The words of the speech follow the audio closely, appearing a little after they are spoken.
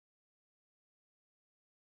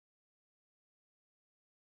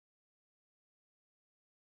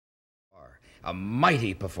a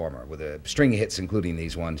mighty performer with a string of hits, including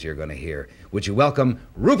these ones you're going to hear. Would you welcome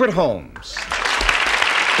Rupert Holmes?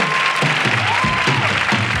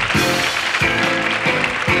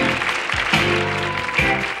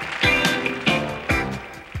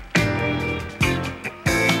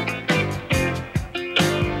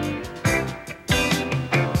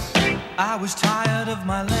 I was tired of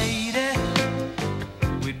my lady,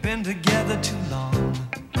 we'd been together too long,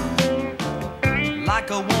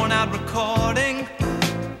 like a worn-out recording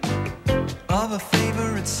of a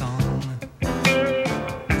favorite song.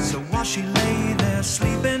 So while she lay there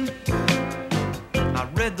sleeping, I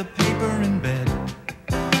read the paper in bed,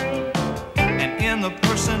 and in the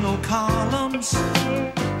personal columns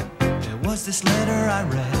there was this letter I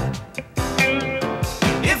read.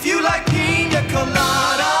 If you like Piña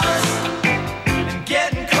Coladas and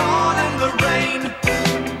getting caught in the rain,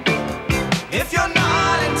 if you're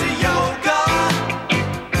not into yoga,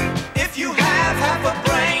 if you have half a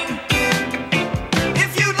brain,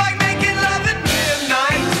 if you like making love at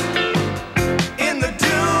midnight in the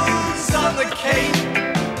dunes on the Cape,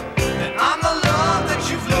 then I'm the love that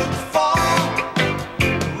you've looked for.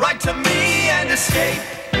 Write to me and escape.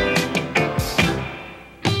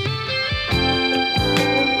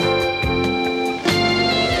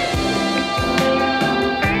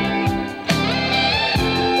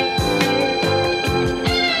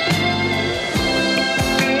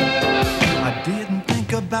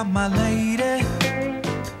 About my lady,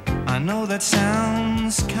 I know that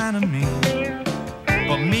sounds kind of mean,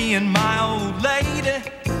 but me and my old lady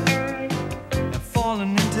have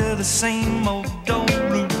fallen into the same old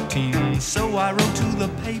routine. So I wrote to the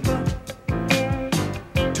paper,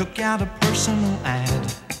 took out a personal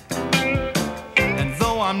ad, and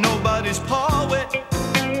though I'm nobody's poet,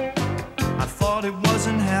 I thought it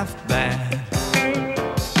wasn't half bad.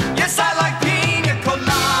 Yes, I like Piña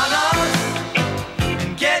Colada,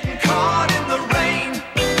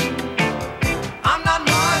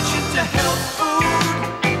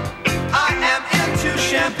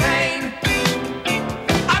 champagne.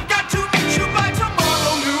 I've got to meet you by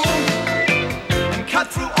tomorrow noon and cut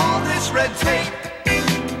through all this red tape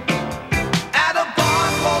at a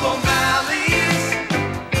bar called O'Malley's,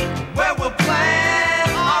 where we'll plan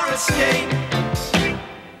our escape.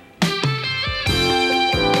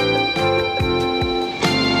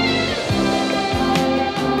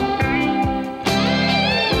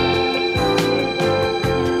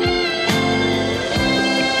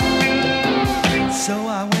 So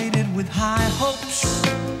I waited with high hopes,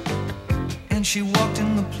 and she walked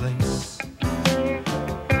in the place.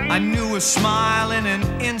 I knew her smile in an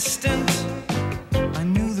instant, I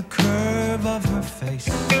knew the curve of her face.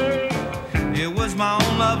 It was my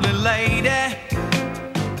own lovely lady,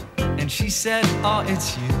 and she said, oh,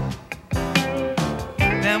 it's you.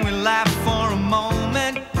 Then we laughed for a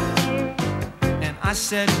moment, and I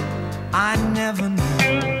said, I never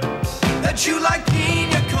knew that you like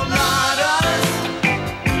Piña Coladas,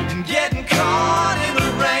 getting caught in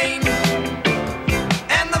the rain,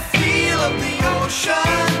 and the feel of the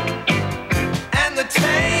ocean, and the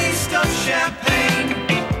taste of champagne.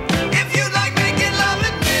 If you like making love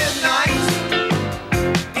at midnight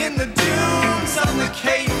in the dunes on the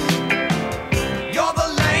Cape, you're the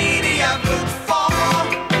lady I've looked for.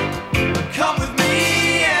 Come with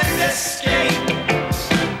me and escape.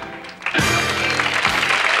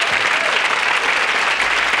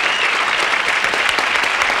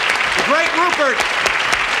 Great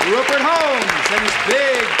Rupert Holmes and his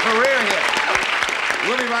big career hit.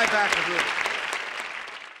 We'll be right back with you.